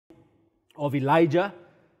of Elijah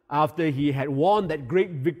after he had won that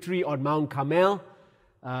great victory on Mount Carmel.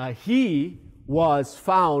 He was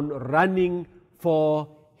found running for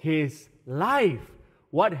his life.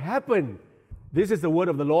 What happened? This is the word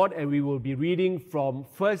of the Lord, and we will be reading from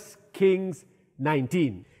 1 Kings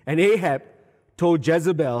 19. And Ahab told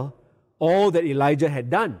Jezebel all that Elijah had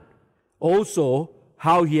done, also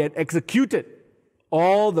how he had executed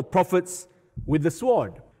all the prophets with the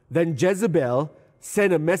sword. Then Jezebel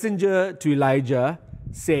sent a messenger to Elijah,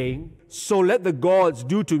 saying, "So let the gods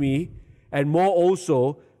do to me, and more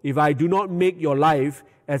also, if I do not make your life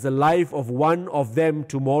as the life of one of them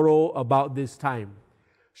tomorrow about this time."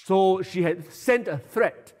 So she had sent a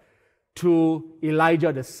threat to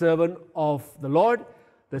Elijah, the servant of the Lord,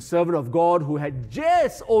 the servant of God who had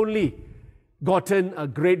just only gotten a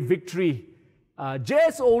great victory,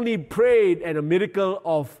 just only prayed, and a miracle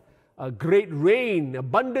of great rain,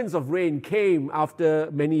 abundance of rain came after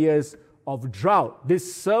many years of drought.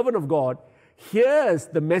 This servant of God hears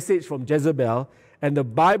the message from Jezebel, and the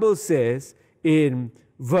Bible says in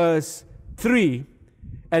verse 3,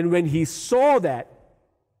 and when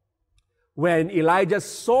Elijah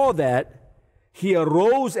saw that, he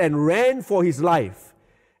arose and ran for his life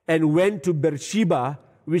and went to Beersheba,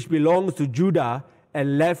 which belongs to Judah,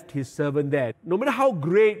 and left his servant there. No matter how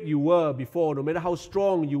great you were before, no matter how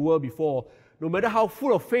strong you were before, no matter how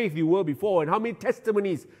full of faith you were before, and how many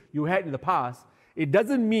testimonies you had in the past, it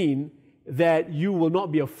doesn't mean that you will not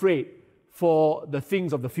be afraid for the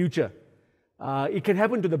things of the future. It can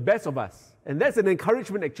happen to the best of us. And that's an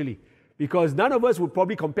encouragement actually, because none of us would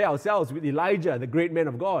probably compare ourselves with Elijah, the great man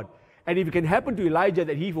of God. And if it can happen to Elijah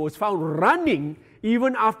that he was found running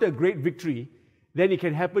even after a great victory, then it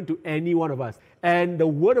can happen to any one of us. And the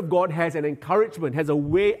Word of God has an encouragement, has a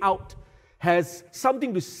way out, has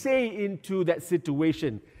something to say into that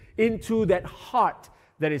situation, into that heart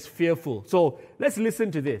that is fearful. So let's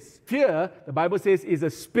listen to this. Fear, the Bible says, is a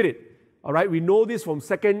spirit. All right, we know this from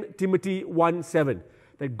 2 Timothy 1:7,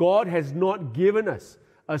 that God has not given us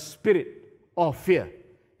a spirit of fear.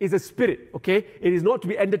 It's a spirit, okay? It is not to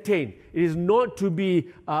be entertained. It is not to be,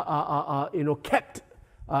 kept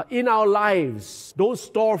in our lives. Don't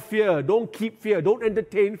store fear. Don't keep fear. Don't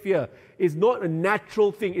entertain fear. It's not a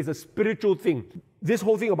natural thing. It's a spiritual thing. This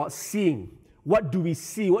whole thing about seeing. What do we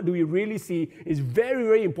see? What do we really see is very,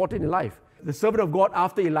 very important in life. The servant of God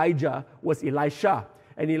after Elijah was Elisha.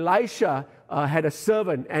 And Elisha had a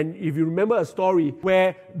servant. And if you remember a story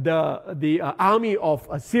where the army of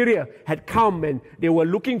Syria had come and they were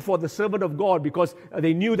looking for the servant of God because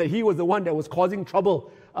they knew that he was the one that was causing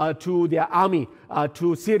trouble to their army,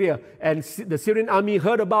 to Syria. And the Syrian army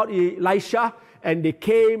heard about Elisha, and they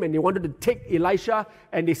came and they wanted to take Elisha,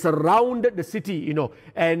 and they surrounded the city,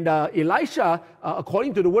 And Elisha,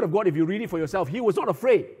 according to the word of God, if you read it for yourself, he was not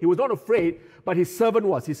afraid. He was not afraid, but his servant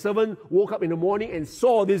was. His servant woke up in the morning and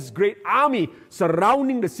saw this great army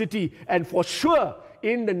surrounding the city, and for sure,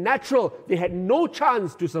 in the natural, they had no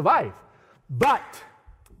chance to survive. But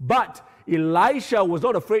Elisha was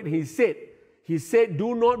not afraid. He said,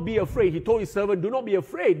 "Do not be afraid." He told his servant, "Do not be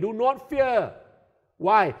afraid. Do not fear."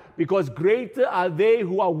 Why? Because greater are they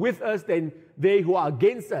who are with us than they who are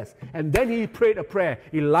against us. And then he prayed a prayer.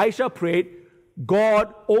 Elisha prayed,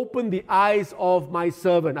 "God, open the eyes of my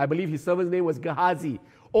servant." I believe his servant's name was Gehazi.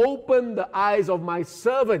 "Open the eyes of my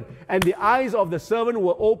servant." And the eyes of the servant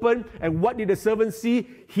were open. And what did the servant see?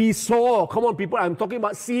 He saw. Come on, people, I'm talking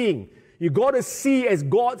about seeing. You got to see as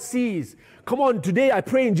God sees. Come on, today I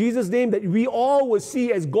pray in Jesus' name that we all will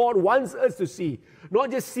see as God wants us to see. Not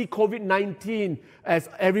just see COVID-19 as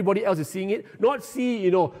everybody else is seeing it. Not see,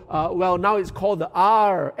 now it's called the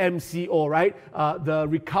RMCO, right? The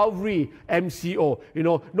Recovery MCO.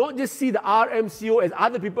 Not just see the RMCO as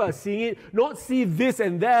other people are seeing it. Not see this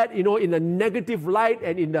and that, in a negative light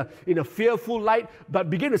and in a fearful light. But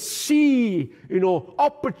begin to see,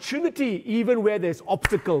 opportunity even where there's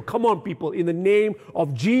obstacle. Come on, people. In the name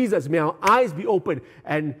of Jesus, may our eyes be open.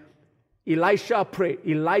 And Elisha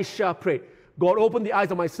prayed. God, opened the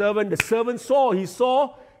eyes of my servant. The servant saw. He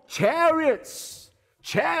saw chariots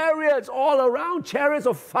all around, chariots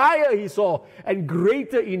of fire he saw. And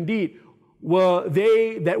greater indeed were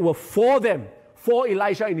they that were for them, for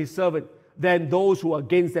Elisha and his servant, than those who are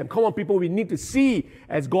against them. Come on, people, we need to see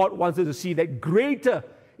as God wants us to see, that greater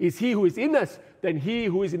is He who is in us than he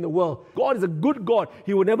who is in the world. God is a good God.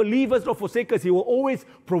 He will never leave us nor forsake us. He will always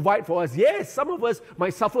provide for us. Yes, some of us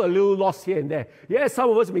might suffer a little loss here and there. Yes, some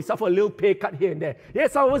of us may suffer a little pay cut here and there.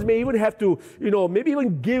 Yes, some of us may even have to, maybe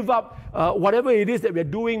even give up whatever it is that we're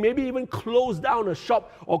doing, maybe even close down a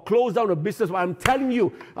shop or close down a business. But I'm telling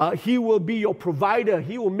you, He will be your provider.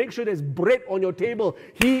 He will make sure there's bread on your table.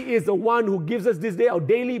 He is the one who gives us this day our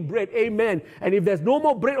daily bread. Amen. And if there's no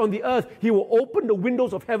more bread on the earth, He will open the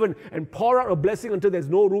windows of heaven and pour out a blessing until there's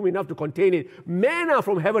no room enough to contain it. Manna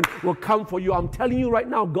from heaven will come for you. I'm telling you right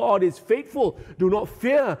now, God is faithful. Do not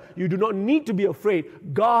fear. You do not need to be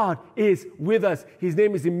afraid. God is with us. His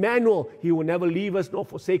name is Emmanuel. He will never leave us nor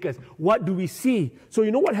forsake us. What do we see? So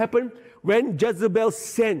you know what happened? When Jezebel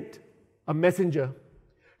sent a messenger,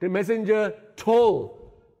 the messenger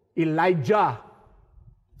told Elijah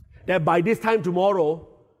that by this time tomorrow,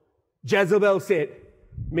 Jezebel said,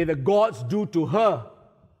 may the gods do to her,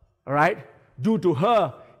 all right? Do to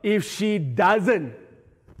her if she doesn't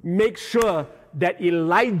make sure that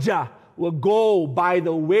Elijah will go by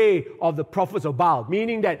the way of the prophets of Baal.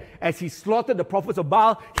 Meaning that as he slaughtered the prophets of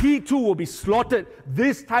Baal, he too will be slaughtered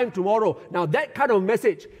this time tomorrow. Now that kind of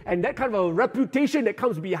message and that kind of a reputation that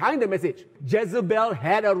comes behind the message, Jezebel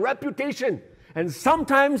had a reputation. And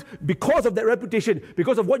sometimes because of that reputation,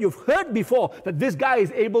 because of what you've heard before, that this guy is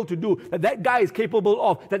able to do, that guy is capable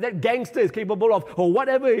of, that gangster is capable of, or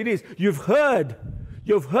whatever it is, you've heard,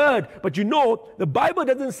 but the Bible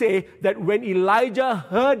doesn't say that when Elijah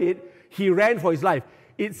heard it, he ran for his life.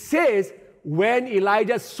 It says when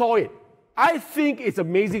Elijah saw it. I think it's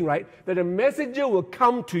amazing, right? That a messenger will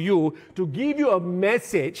come to you to give you a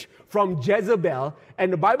message from Jezebel,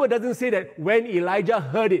 and the Bible doesn't say that when Elijah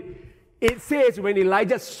heard it. It says when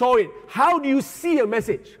Elijah saw it. How do you see a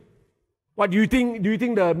message? What do you think? Do you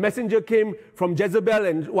think the messenger came from Jezebel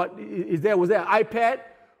and what was there an iPad?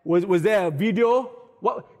 Was there a video?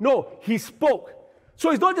 What? No, he spoke.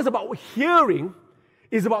 So it's not just about hearing,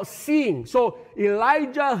 it's about seeing. So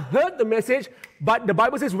Elijah heard the message, but the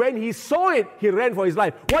Bible says when he saw it, he ran for his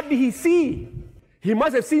life. What did he see? He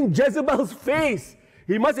must have seen Jezebel's face.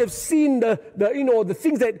 He must have seen the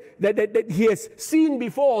things that he has seen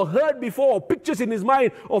before, heard before, pictures in his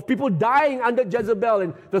mind of people dying under Jezebel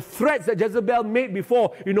and the threats that Jezebel made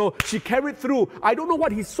before, she carried through. I don't know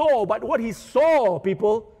what he saw, but what he saw,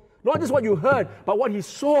 people, not just what you heard, but what he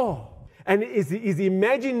saw. And it's the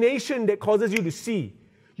imagination that causes you to see.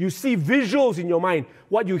 You see visuals in your mind.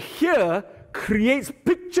 What you hear creates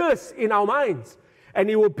pictures in our minds. And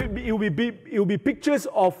it will be pictures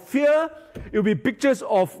of fear, it will be pictures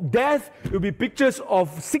of death, it will be pictures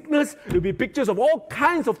of sickness, it will be pictures of all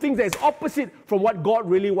kinds of things that is opposite from what God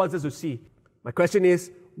really wants us to see. My question is,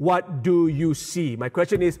 what do you see? My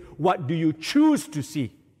question is, what do you choose to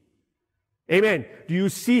see? Amen. Do you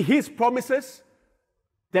see His promises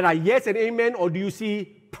that are yes and amen, or do you see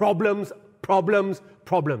problems?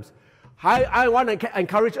 I want to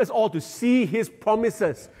encourage us all to see His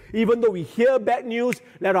promises. Even though we hear bad news,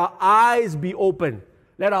 let our eyes be open.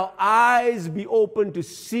 Let our eyes be open to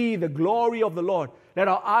see the glory of the Lord. Let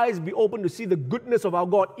our eyes be open to see the goodness of our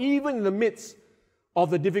God, even in the midst of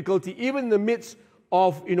the difficulty, even in the midst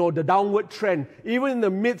of the downward trend, even in the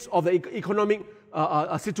midst of the economic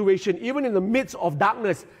situation, even in the midst of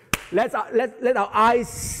darkness. Let our eyes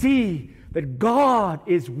see that God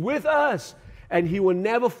is with us. And He will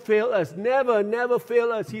never fail us. Never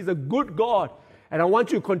fail us. He's a good God. And I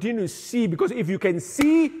want you to continue to see, because if you can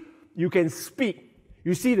see, you can speak.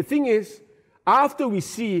 You see, the thing is, after we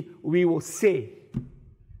see, we will say.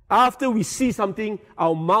 After we see something,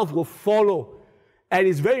 our mouth will follow. And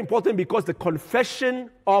it's very important because the confession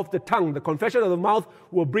of the tongue, the confession of the mouth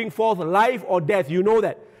will bring forth life or death. You know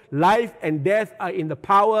that. Life and death are in the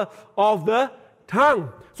power of the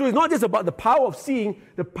tongue. So it's not just about the power of seeing.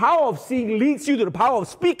 The power of seeing leads you to the power of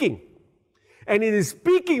speaking. And it is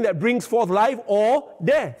speaking that brings forth life or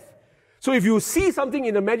death. So if you see something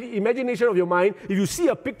in the imagination of your mind, if you see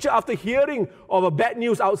a picture after hearing of a bad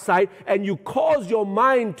news outside, and you cause your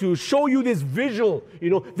mind to show you this visual,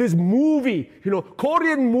 this movie,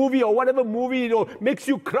 Korean movie or whatever movie, makes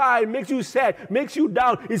you cry, makes you sad, makes you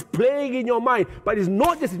down, is playing in your mind. But it's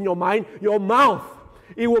not just in your mind, your mouth.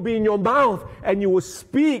 It will be in your mouth, and you will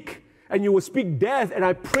speak, death, and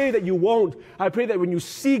I pray that you won't. I pray that when you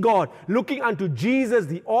see God, looking unto Jesus,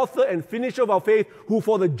 the author and finisher of our faith, who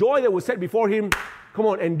for the joy that was set before Him,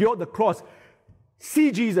 endured the cross.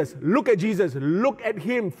 See Jesus, look at Jesus, look at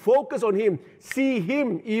Him, focus on Him, see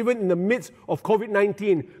Him even in the midst of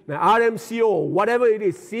COVID-19, the RMCO, whatever it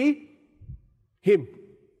is, see Him.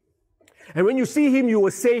 And when you see Him, you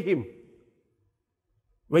will say Him.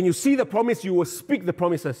 When you see the promise, you will speak the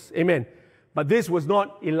promises. Amen. But this was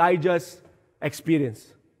not Elijah's experience.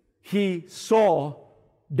 He saw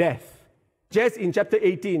death. Just in chapter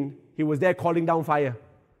 18, he was there calling down fire.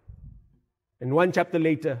 And one chapter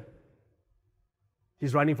later,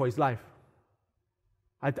 he's running for his life.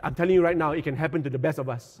 I'm telling you right now, it can happen to the best of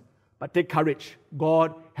us. But take courage.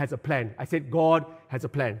 God has a plan. I said God has a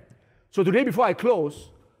plan. So today, before I close,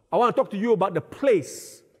 I want to talk to you about the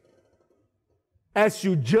place. As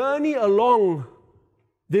you journey along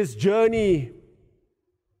this journey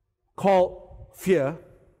called fear,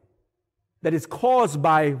 that is caused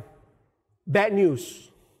by bad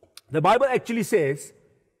news. The Bible actually says,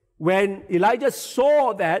 when Elijah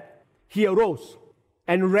saw that, he arose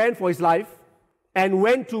and ran for his life and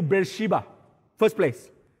went to Beersheba. First place.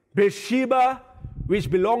 Beersheba,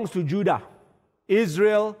 which belongs to Judah.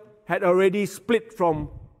 Israel had already split from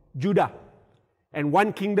Judah, and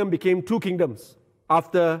one kingdom became two kingdoms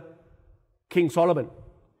after King Solomon.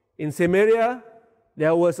 In Samaria,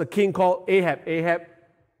 there was a king called Ahab. Ahab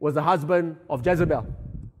was the husband of Jezebel.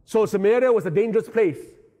 So Samaria was a dangerous place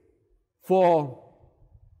for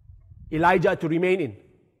Elijah to remain in.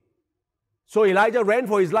 So Elijah ran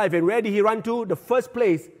for his life. And where did he run to? The first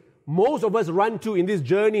place most of us run to in this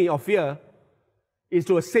journey of fear is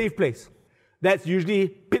to a safe place. That's usually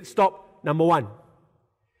pit stop number one.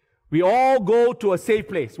 We all go to a safe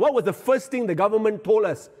place. What was the first thing the government told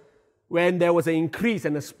us when there was an increase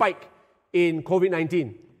and a spike in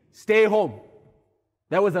COVID-19? Stay home.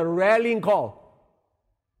 That was a rallying call.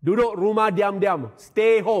 Duduk rumah diam-diam.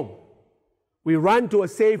 Stay home. We run to a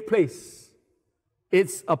safe place.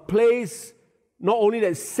 It's a place not only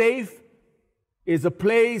that's safe, it's a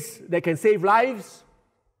place that can save lives.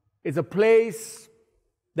 It's a place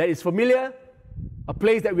that is familiar, a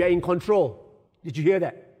place that we are in control. Did you hear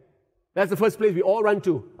that? That's the first place we all run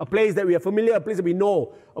to. A place that we are familiar, a place that we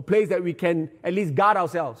know, a place that we can at least guard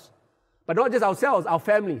ourselves. But not just ourselves, our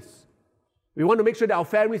families. We want to make sure that our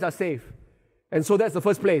families are safe. And so that's the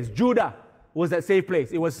first place. Judah was that safe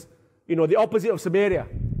place. It was, the opposite of Samaria.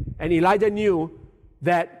 And Elijah knew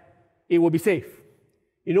that it would be safe.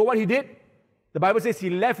 You know what he did? The Bible says he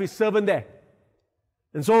left his servant there.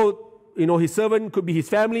 And so, his servant could be his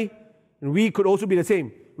family, and we could also be the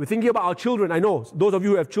same. We're thinking about our children. I know, those of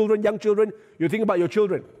you who have children, young children, you're thinking about your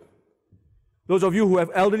children. Those of you who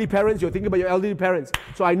have elderly parents, you're thinking about your elderly parents.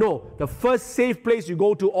 So I know, the first safe place you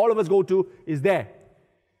go to, all of us go to, is there.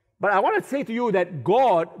 But I want to say to you that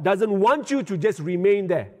God doesn't want you to just remain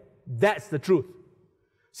there. That's the truth.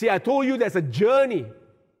 See, I told you there's a journey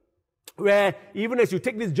where even as you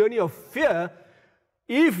take this journey of fear,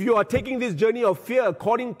 if you are taking this journey of fear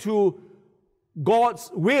according to God's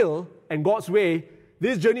will and God's way,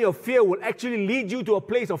 this journey of fear will actually lead you to a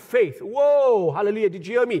place of faith. Whoa, hallelujah, did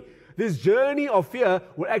you hear me? This journey of fear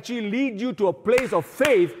will actually lead you to a place of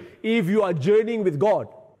faith if you are journeying with God.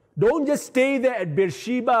 Don't just stay there at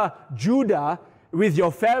Beersheba, Judah, with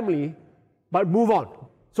your family, but move on.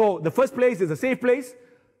 So the first place is a safe place,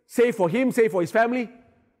 safe for him, safe for his family.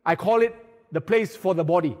 I call it the place for the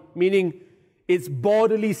body, meaning it's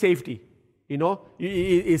bodily safety.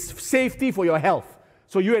 It's safety for your health.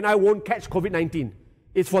 So you and I won't catch COVID-19.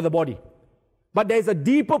 It's for the body. But there's a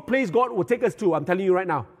deeper place God will take us to, I'm telling you right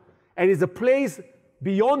now. And it's a place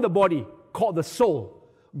beyond the body called the soul.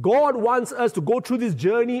 God wants us to go through this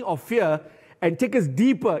journey of fear and take us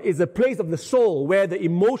deeper. It's a place of the soul where the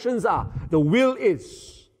emotions are, the will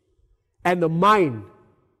is, and the mind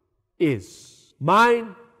is.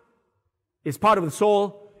 Mind is part of the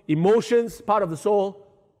soul, emotions part of the soul,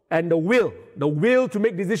 and the will to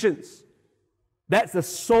make decisions. That's the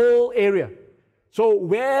soul area. So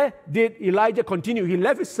where did Elijah continue? He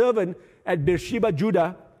left his servant at Beersheba,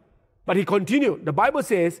 Judah, but he continued. The Bible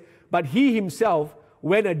says, but he himself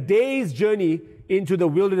went a day's journey into the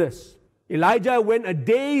wilderness. Elijah went a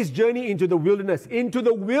day's journey into the wilderness. Into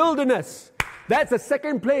the wilderness. That's the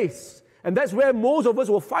second place. And that's where most of us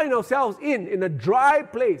will find ourselves in a dry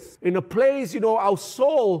place. In a place, our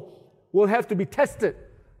soul will have to be tested.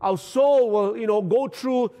 Our soul will, go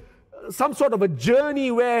through some sort of a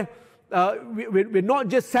journey where we're not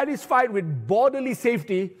just satisfied with bodily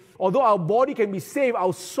safety. Although our body can be saved,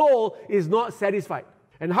 our soul is not satisfied.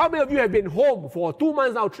 And how many of you have been home for 2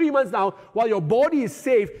 months now, 3 months now, while your body is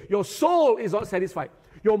safe, your soul is not satisfied?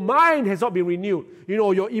 Your mind has not been renewed.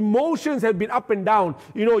 Your emotions have been up and down.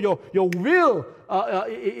 Your will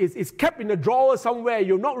is kept in a drawer somewhere.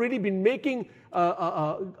 You've not really been making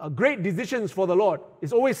great decisions for the Lord.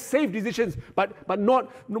 It's always safe decisions, but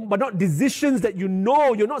not decisions that you're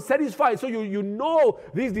not satisfied. So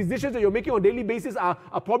these decisions that you're making on a daily basis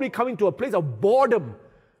are probably coming to a place of boredom.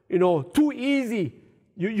 Too easy.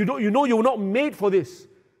 You know you're not made for this.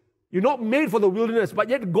 You're not made for the wilderness, but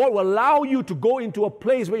yet God will allow you to go into a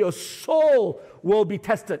place where your soul will be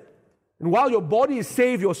tested. And while your body is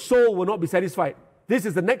saved, your soul will not be satisfied. This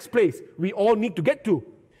is the next place we all need to get to.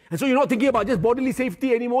 And so you're not thinking about just bodily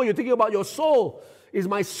safety anymore. You're thinking about your soul. Is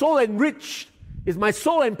my soul enriched? Is my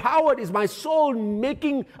soul empowered? Is my soul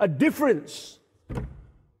making a difference?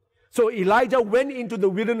 So Elijah went into the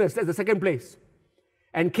wilderness, that's the second place,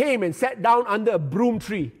 and came and sat down under a broom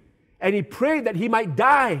tree. And he prayed that he might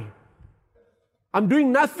die. I'm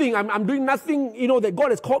doing nothing. I'm doing nothing, that God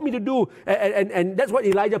has called me to do. And that's what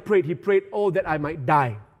Elijah prayed. He prayed, oh, that I might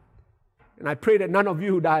die. And I pray that none of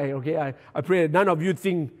you die, okay? I pray that none of you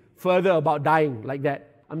think further about dying like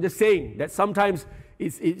that. I'm just saying that sometimes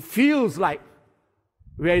it feels like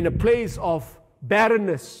we're in a place of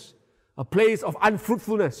barrenness, a place of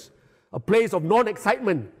unfruitfulness, a place of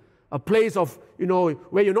non-excitement, a place of,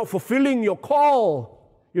 where you're not fulfilling your call.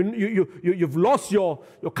 You've lost your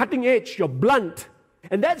cutting edge, your blunt.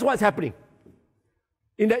 And that's what's happening.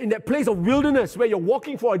 In that place of wilderness where you're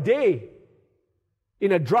walking for a day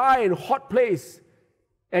in a dry and hot place,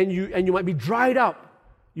 and you might be dried up,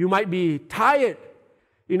 you might be tired,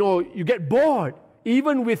 you get bored,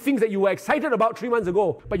 even with things that you were excited about 3 months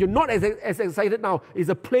ago, but you're not as excited now. It's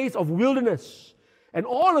a place of wilderness. And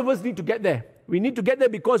all of us need to get there. We need to get there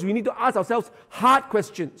because we need to ask ourselves hard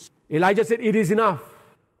questions. Elijah said, it is enough.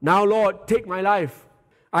 Now, Lord, take my life.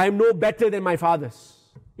 I am no better than my fathers.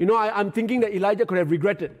 I'm thinking that Elijah could have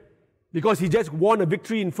regretted because he just won a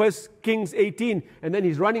victory in 1 Kings 18 and then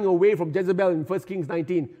he's running away from Jezebel in 1 Kings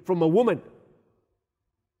 19 from a woman.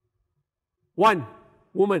 One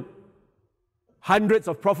woman. Hundreds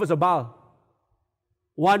of prophets of Baal.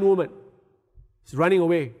 One woman. He's running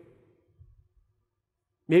away.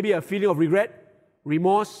 Maybe a feeling of regret,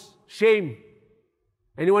 remorse, shame.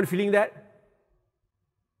 Anyone feeling that?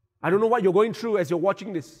 I don't know what you're going through as you're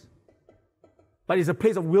watching this, but it's a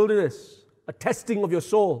place of wilderness, a testing of your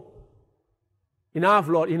soul. Enough,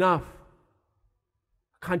 Lord, enough.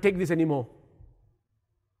 I can't take this anymore.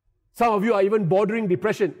 Some of you are even bordering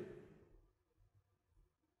depression.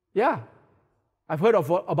 Yeah, I've heard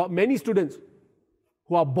about many students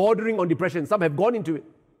who are bordering on depression. Some have gone into it.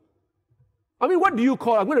 What do you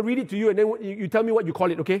call it? I'm going to read it to you and then you tell me what you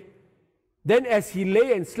call it, okay? Then as he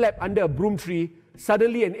lay and slept under a broom tree,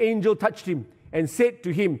 suddenly an angel touched him and said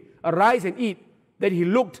to him, arise and eat. Then he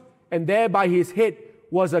looked, and there by his head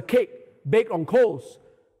was a cake baked on coals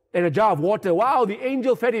and a jar of water. Wow, the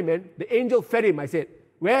angel fed him, man. The angel fed him, I said.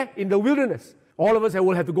 Where? In the wilderness. All of us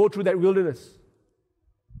will have to go through that wilderness.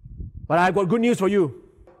 But I've got good news for you.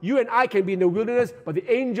 You and I can be in the wilderness, but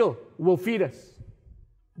the angel will feed us.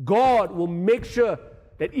 God will make sure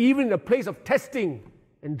that even in a place of testing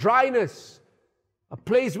and dryness, a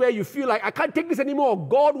place where you feel like, I can't take this anymore,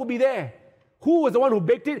 God will be there. Who was the one who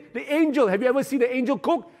baked it? The angel. Have you ever seen the angel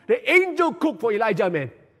cook? The angel cooked for Elijah, man.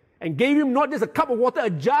 And gave him not just a cup of water, a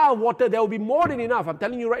jar of water. There will be more than enough. I'm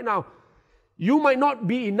telling you right now. You might not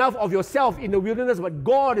be enough of yourself in the wilderness, but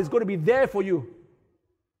God is going to be there for you.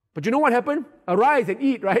 But you know what happened? Arise and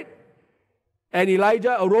eat, right? And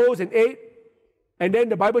Elijah arose and ate. And then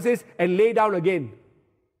the Bible says, and lay down again.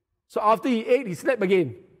 So after he ate, he slept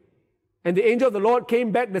again. And the angel of the Lord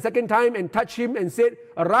came back the second time and touched him and said,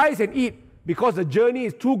 arise and eat, because the journey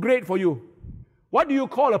is too great for you. What do you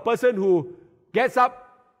call a person who gets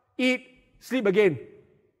up, eat, sleep again?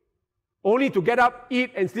 Only to get up,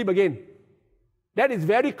 eat, and sleep again. That is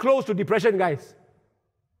very close to depression, guys.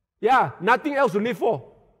 Yeah, nothing else to live for.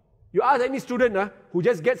 You ask any student who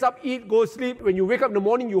just gets up, eat, go sleep. When you wake up in the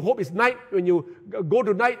morning, you hope it's night. When you go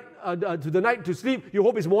to the night to sleep, you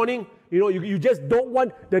hope it's morning. You just don't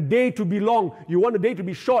want the day to be long. You want the day to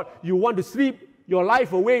be short. You want to sleep your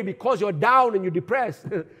life away because you're down and you're depressed.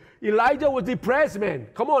 Elijah was depressed, man.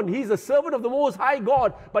 Come on, he's a servant of the Most High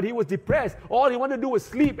God, but he was depressed. All he wanted to do was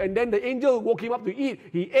sleep, and then the angel woke him up to eat.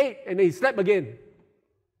 He ate, and then he slept again.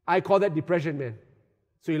 I call that depression, man.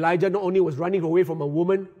 So Elijah not only was running away from a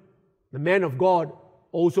woman, the man of God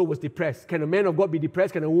also was depressed. Can a man of God be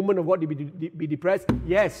depressed? Can a woman of God be depressed?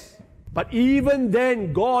 Yes. But even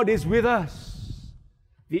then, God is with us.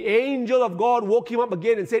 The angel of God woke him up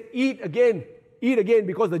again and said, eat again,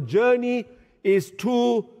 because the journey is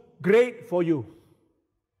too great for you.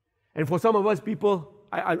 And for some of us people,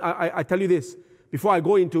 I tell you this, before I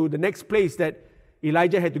go into the next place that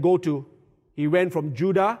Elijah had to go to, he went from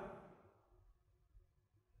Judah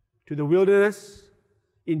to the wilderness.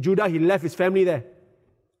 In Judah, he left his family there.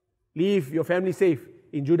 Leave your family safe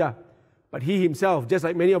in Judah. But he himself, just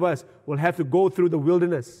like many of us, will have to go through the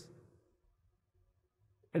wilderness.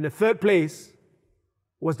 And the third place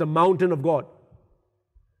was the mountain of God.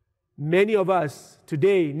 Many of us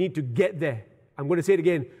today need to get there. I'm going to say it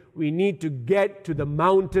again. We need to get to the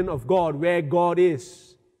mountain of God, where God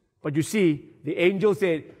is. But you see, the angel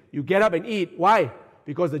said, you get up and eat. Why?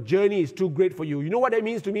 Because the journey is too great for you. You know what that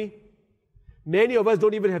means to me? Many of us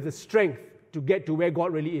don't even have the strength to get to where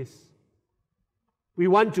God really is. We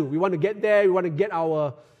want to. We want to get there. We want to get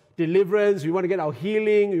our deliverance. We want to get our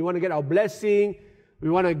healing. We want to get our blessing. We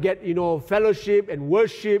want to get, fellowship and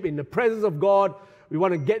worship in the presence of God. We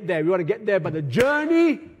want to get there. We want to get there. But the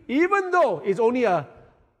journey, even though it's only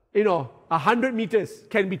 100 meters,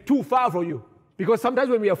 can be too far for you. Because sometimes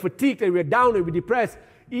when we are fatigued and we're down and we're depressed,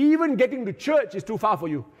 even getting to church is too far for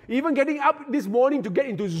you. Even getting up this morning to get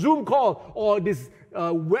into Zoom call or this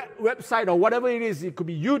website or whatever it is, it could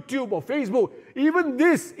be YouTube or Facebook. Even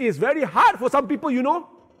this is very hard for some people,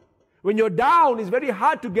 When you're down, it's very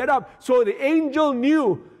hard to get up. So the angel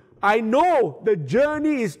knew, I know the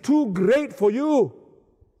journey is too great for you.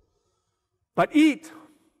 But eat.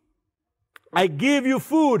 I give you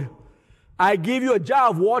food. I give you a jar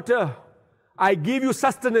of water. I give you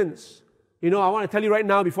sustenance. I want to tell you right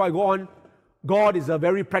now before I go on, God is a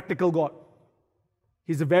very practical God.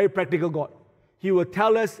 He's a very practical God. He will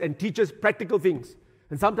tell us and teach us practical things.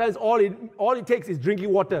 And sometimes all it takes is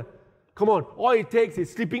drinking water. Come on. All it takes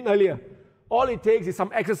is sleeping earlier. All it takes is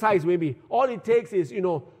some exercise maybe. All it takes is,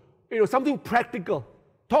 something practical.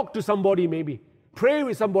 Talk to somebody maybe. Pray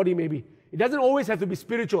with somebody maybe. It doesn't always have to be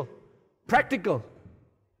spiritual. Practical.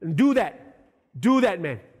 And do that. Do that,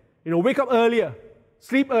 man. Wake up earlier.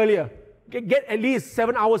 Sleep earlier. Get at least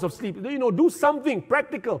 7 hours of sleep. Do something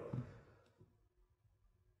practical.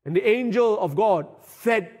 And the angel of God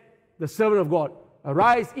fed the servant of God.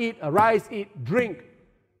 Arise, eat, drink.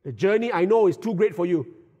 The journey I know is too great for you,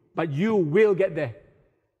 but you will get there.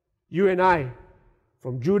 You and I,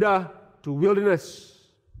 from Judah to wilderness,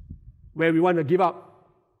 where we want to give up.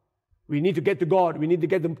 We need to get to God. We need to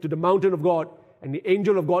get to the mountain of God. And the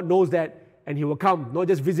angel of God knows that, and He will come. Not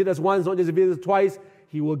just visit us once, not just visit us twice.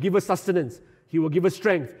 He will give us sustenance. He will give us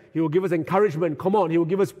strength. He will give us encouragement. Come on. He will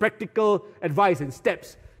give us practical advice and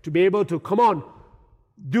steps to be able to,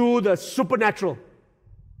 do the supernatural.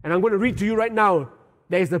 And I'm going to read to you right now.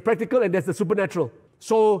 There is the practical and there's the supernatural.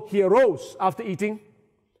 So he arose after eating,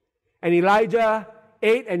 and Elijah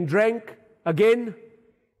ate and drank again,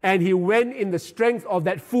 and he went in the strength of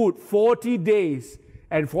that food 40 days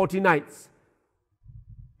and 40 nights.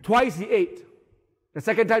 Twice he ate. The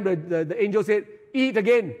second time the angel said, eat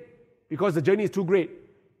again, because the journey is too great.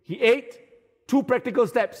 He ate. 2 practical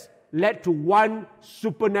steps led to 1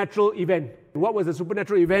 supernatural event. What was the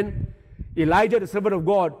supernatural event? Elijah, the servant of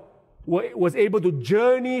God, was able to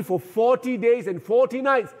journey for 40 days and 40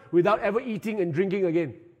 nights without ever eating and drinking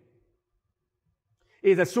again.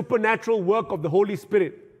 It is a supernatural work of the Holy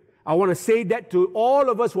Spirit. I want to say that to all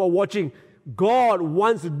of us who are watching. God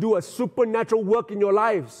wants to do a supernatural work in your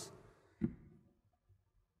lives.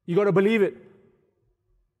 You got to believe it.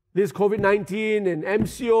 This COVID-19 and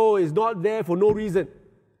MCO is not there for no reason.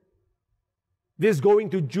 This going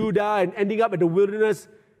to Judah and ending up at the wilderness,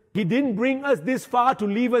 He didn't bring us this far to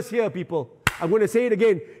leave us here, people. I'm going to say it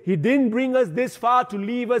again. He didn't bring us this far to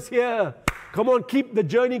leave us here. Come on, keep the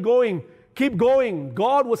journey going. Keep going.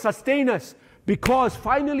 God will sustain us, because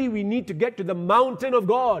finally we need to get to the mountain of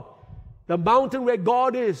God. The mountain where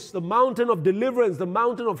God is. The mountain of deliverance. The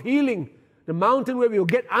mountain of healing. The mountain where we will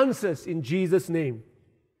get answers in Jesus' name.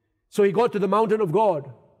 So he got to the mountain of God.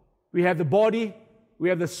 We have the body. We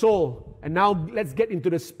have the soul. And now let's get into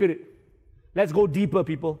the spirit. Let's go deeper,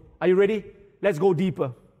 people. Are you ready? Let's go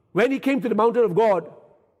deeper. When he came to the mountain of God,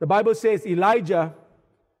 the Bible says Elijah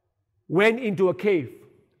went into a cave.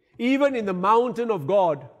 Even in the mountain of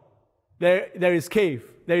God, there is cave.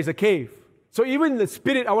 There is a cave. So even in the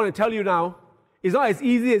spirit, I want to tell you now, it's not as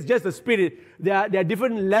easy as just the spirit. There are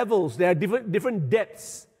different levels. There are different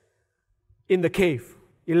depths in the cave.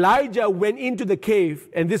 Elijah went into the cave,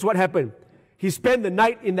 and this is what happened. He spent the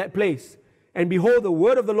night in that place. And behold, the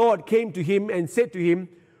word of the Lord came to him and said to him,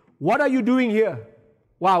 "What are you doing here?"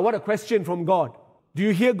 Wow, what a question from God. Do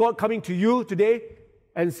you hear God coming to you today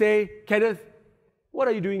and say, "Kenneth, what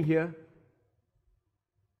are you doing here?"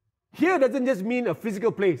 Here doesn't just mean a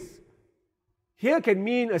physical place. Here can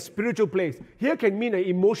mean a spiritual place. Here can mean an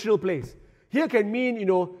emotional place. Here can mean,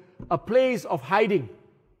 a place of hiding.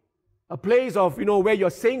 A place of, where you're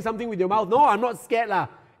saying something with your mouth. "No, I'm not scared lah."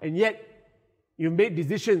 And yet, you've made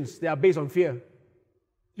decisions that are based on fear.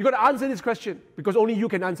 You've got to answer this question, because only you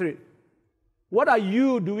can answer it. What are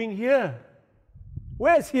you doing here?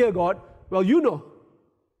 Where is here, God? Well, you know.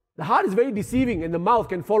 The heart is very deceiving, and the mouth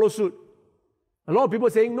can follow suit. A lot of people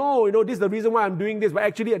are saying, "No, this is the reason why I'm doing this," but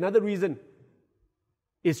actually another reason.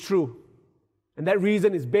 is true. And that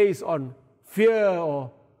reason is based on fear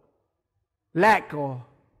or lack or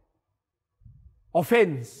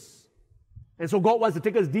offense. And so God wants to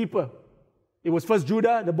take us deeper. It was first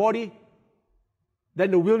Judah, the body.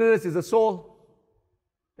 Then the wilderness is the soul.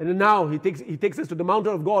 And then now he takes us to the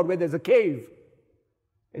mountain of God where there's a cave.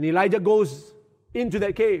 And Elijah goes into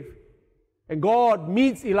that cave. And God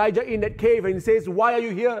meets Elijah in that cave and he says, why are you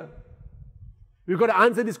here? We've got to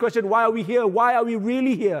answer this question, why are we here? Why are we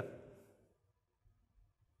really here?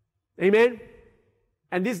 Amen?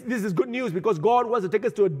 And this is good news because God wants to take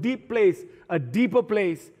us to a deep place, a deeper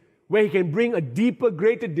place where He can bring a deeper,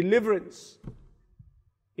 greater deliverance.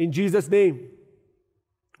 In Jesus' name.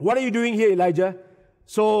 What are you doing here, Elijah?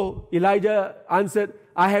 So Elijah answered,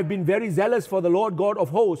 I have been very zealous for the Lord God of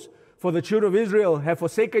hosts, for the children of Israel have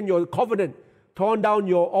forsaken your covenant, torn down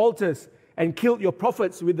your altars, and killed your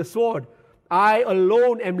prophets with the sword. I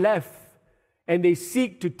alone am left, and they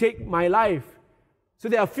seek to take my life. So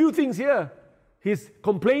there are a few things here. He's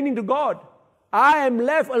complaining to God. I am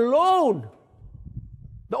left alone.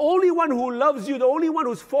 The only one who loves you, the only one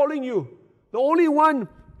who's following you, the only one,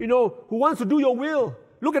 who wants to do your will.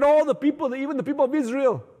 Look at all the people, even the people of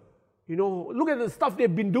Israel. Look at the stuff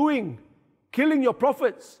they've been doing, killing your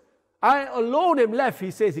prophets. I alone am left, he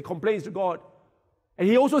says. He complains to God. And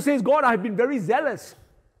he also says, God, I have been very zealous.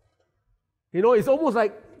 It's almost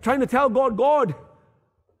like trying to tell God, God,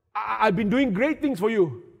 I've been doing great things for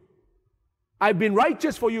you. I've been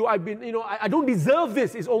righteous for you. I've been, I don't deserve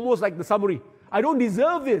this. It's almost like the summary. I don't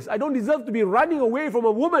deserve this. I don't deserve to be running away from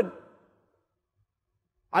a woman.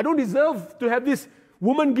 I don't deserve to have this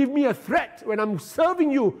woman give me a threat when I'm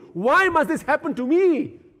serving you. Why must this happen to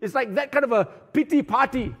me? It's like that kind of a pity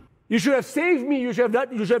party. You should have saved me. You should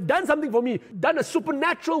have done something for me, done a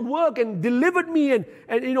supernatural work and delivered me and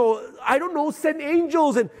I don't know, sent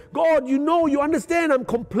angels. And God, you understand, I'm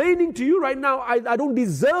complaining to you right now. I don't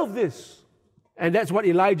deserve this. And that's what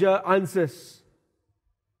Elijah answers.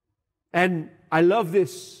 And I love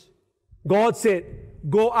this. God said,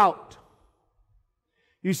 go out.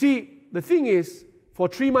 You see, the thing is, for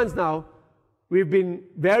 3 months now, we've been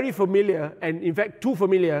very familiar, and in fact, too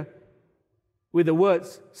familiar, with the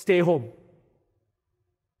words, stay home.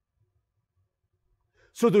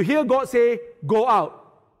 So to hear God say, go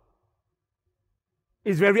out,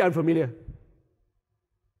 is very unfamiliar.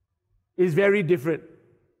 It's very different.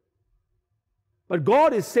 But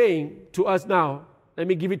God is saying to us now, let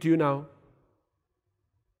me give it to you now,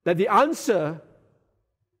 that the answer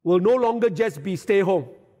will no longer just be stay home.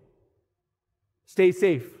 Stay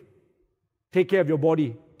safe. Take care of your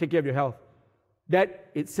body. Take care of your health.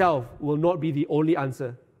 That itself will not be the only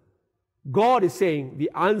answer. God is saying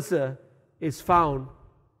the answer is found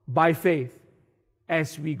by faith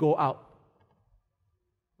as we go out.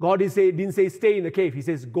 God didn't say stay in the cave. He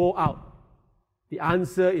says go out. The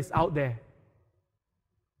answer is out there.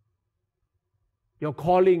 Your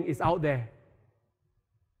calling is out there.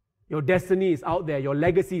 Your destiny is out there. Your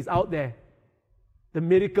legacy is out there. The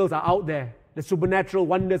miracles are out there. The supernatural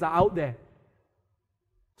wonders are out there.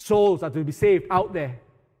 Souls are to be saved out there.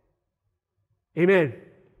 Amen.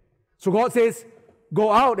 So God says,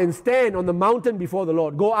 go out and stand on the mountain before the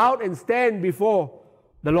Lord. Go out and stand before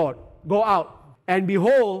the Lord. Go out. And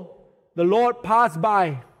behold, the Lord passed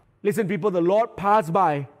by. Listen, people, the Lord passed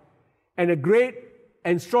by, and a great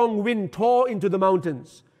and strong wind tore into the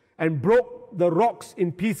mountains and broke the rocks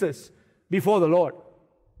in pieces before the Lord.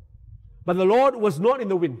 But the Lord was not in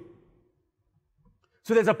the wind.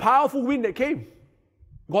 So there's a powerful wind that came.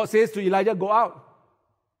 God says to Elijah, go out.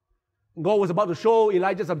 God was about to show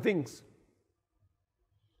Elijah some things.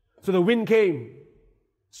 So the wind came,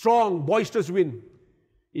 strong, boisterous wind.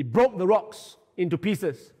 It broke the rocks into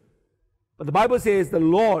pieces. But the Bible says the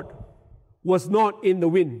Lord was not in the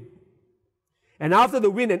wind. And after the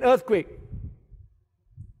wind, an earthquake.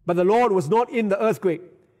 But the Lord was not in the earthquake.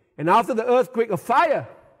 And after the earthquake, a fire.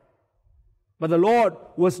 But the Lord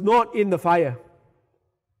was not in the fire.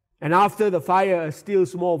 And after the fire, a still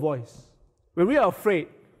small voice. When we are afraid,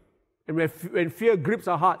 and when fear grips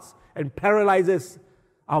our hearts and paralyzes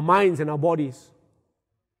our minds and our bodies,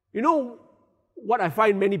 you know what I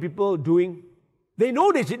find many people doing? They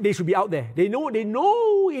know they should be out there. They know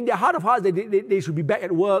in their heart of hearts that they should be back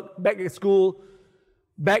at work, back at school,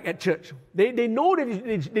 back at church. They know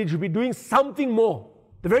that they should be doing something more.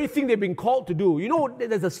 The very thing they've been called to do. You know,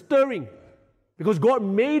 there's a stirring. Because God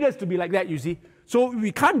made us to be like that, you see. So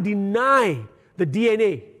we can't deny the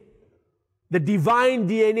DNA, the divine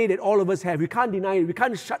DNA that all of us have. We can't deny it. We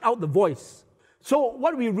can't shut out the voice. So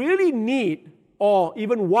what we really need or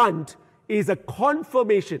even want is a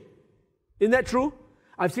confirmation. Isn't that true?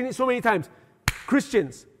 I've seen it so many times.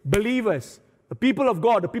 Christians, believers, the people of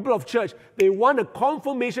God, the people of church, they want a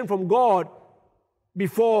confirmation from God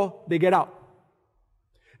before they get out.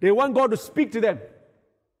 They want God to speak to them.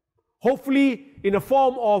 Hopefully in the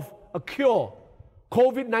form of a cure,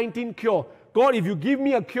 COVID-19 cure. God, if you give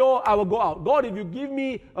me a cure, I will go out. God, if you give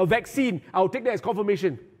me a vaccine, I will take that as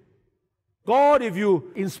confirmation. God, if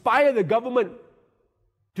you inspire the government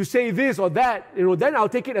to say this or that, then I'll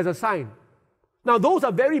take it as a sign. Now, those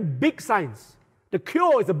are very big signs. The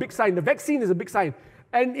cure is a big sign. The vaccine is a big sign.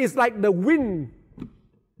 And it's like the wind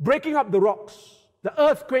breaking up the rocks, the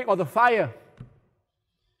earthquake or the fire.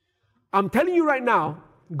 I'm telling you right now,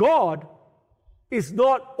 God is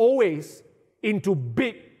not always into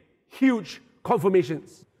big, huge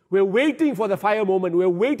confirmations. We're waiting for the fire moment. We're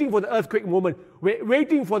waiting for the earthquake moment. We're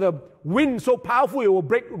waiting for the wind so powerful it will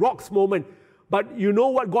break rocks moment. But you know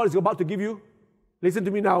what God is about to give you? Listen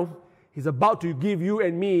to me now. He's about to give you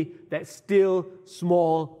and me that still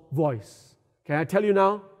small voice. Can I tell you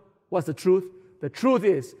now what's the truth? The truth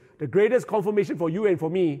is the greatest confirmation for you and for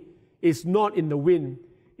me is not in the wind,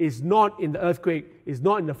 is not in the earthquake, is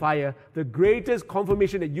not in the fire. The greatest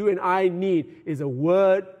confirmation that you and I need is a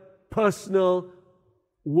word, personal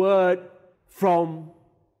word from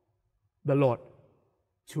the Lord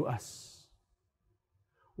to us.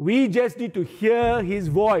 We just need to hear His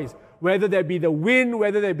voice, whether there be the wind,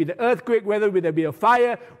 whether there be the earthquake, whether there be a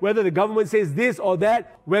fire, whether the government says this or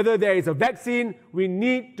that, whether there is a vaccine, we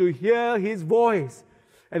need to hear His voice.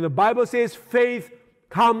 And the Bible says faith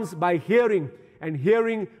comes by hearing, and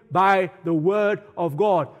hearing by the Word of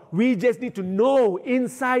God. We just need to know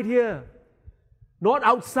inside here, not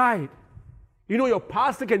outside. Your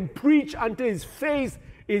pastor can preach until his face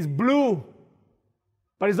is blue,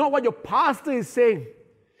 but it's not what your pastor is saying.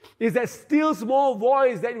 It's that still small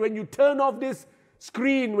voice that when you turn off this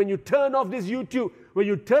screen, when you turn off this YouTube, when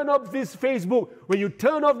you turn off this Facebook, when you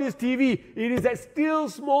turn off this TV, it is that still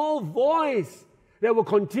small voice that will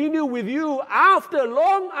continue with you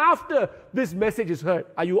long after this message is heard.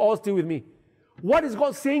 Are you all still with me? What is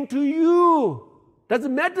God saying to you?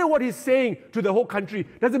 Doesn't matter what He's saying to the whole country.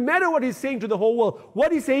 Doesn't matter what He's saying to the whole world.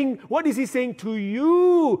 What is He saying to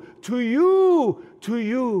you? To you. To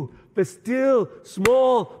you. The still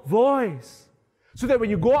small voice. So that when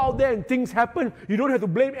you go out there and things happen, you don't have to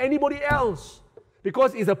blame anybody else.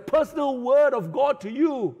 Because it's a personal word of God to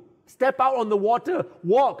you. Step out on the water,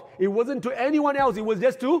 walk. It wasn't to anyone else. It was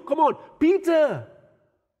just to, Peter.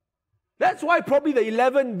 That's why probably the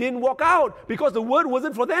 11 didn't walk out, because the word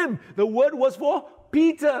wasn't for them. The word was for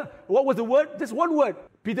Peter. What was the word? Just one word.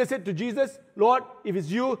 Peter said to Jesus, Lord, if it's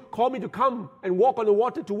you, call me to come and walk on the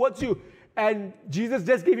water towards you. And Jesus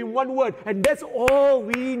just gave him one word. And that's all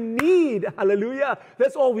we need. Hallelujah.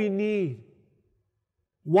 That's all we need.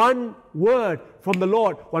 One word from the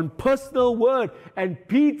Lord, one personal word. And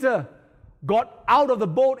Peter got out of the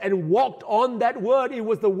boat and walked on that word. It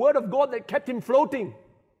was the word of God that kept him floating.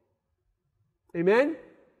 Amen?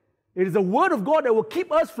 It is the word of God that will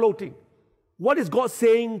keep us floating. What is God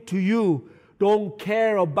saying to you? Don't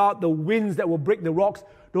care about the winds that will break the rocks.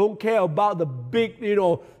 Don't care about the big,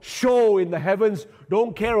 show in the heavens.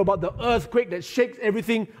 Don't care about the earthquake that shakes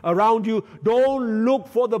everything around you. Don't look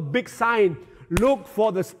for the big sign. Look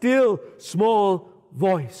for the still small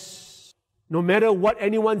voice. No matter what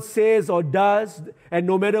anyone says or does, and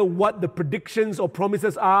no matter what the predictions or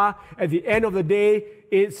promises are, at the end of the day,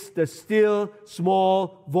 it's the still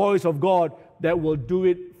small voice of God that will do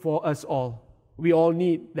it for us all. We all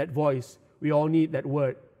need that voice. We all need that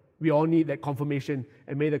word. We all need that confirmation.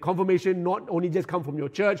 And may the confirmation not only just come from your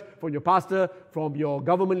church, from your pastor, from your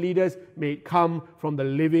government leaders, may it come from the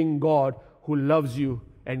living God who loves you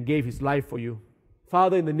and gave His life for you.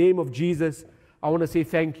 Father, in the name of Jesus, I want to say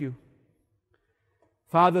thank you.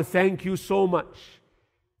 Father, thank you so much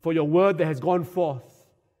for your word that has gone forth.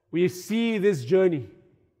 We see this journey.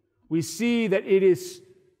 We see that it is,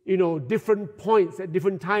 different points at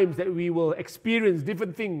different times that we will experience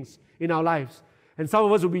different things in our lives. And some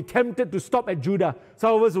of us will be tempted to stop at Judah.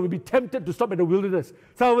 Some of us will be tempted to stop at the wilderness.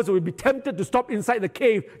 Some of us will be tempted to stop inside the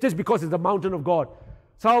cave just because it's the mountain of God.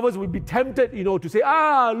 Some of us will be tempted, to say,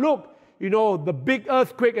 look, the big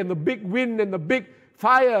earthquake and the big wind and the big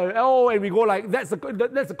fire. And we go like, that's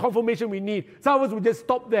the confirmation we need. Some of us will just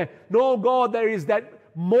stop there. No, God, there is that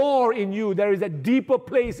more in you. There is that deeper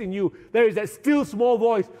place in you. There is that still small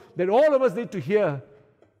voice that all of us need to hear.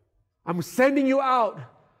 I'm sending you out.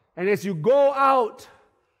 And as you go out,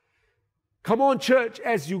 come on, church,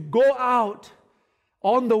 as you go out,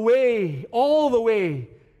 on the way, all the way,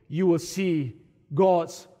 you will see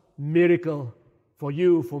God's miracle for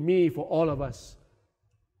you, for me, for all of us.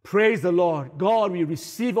 Praise the Lord. God, we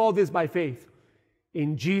receive all this by faith.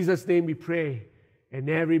 In Jesus' name we pray. And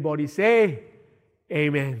everybody say,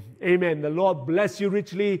 amen. Amen. The Lord bless you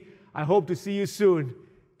richly. I hope to see you soon.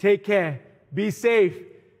 Take care. Be safe.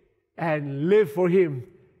 And live for Him.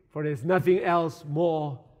 For there's nothing else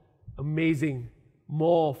more amazing,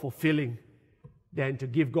 more fulfilling than to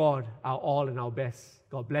give God our all and our best.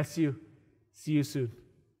 God bless you. See you soon.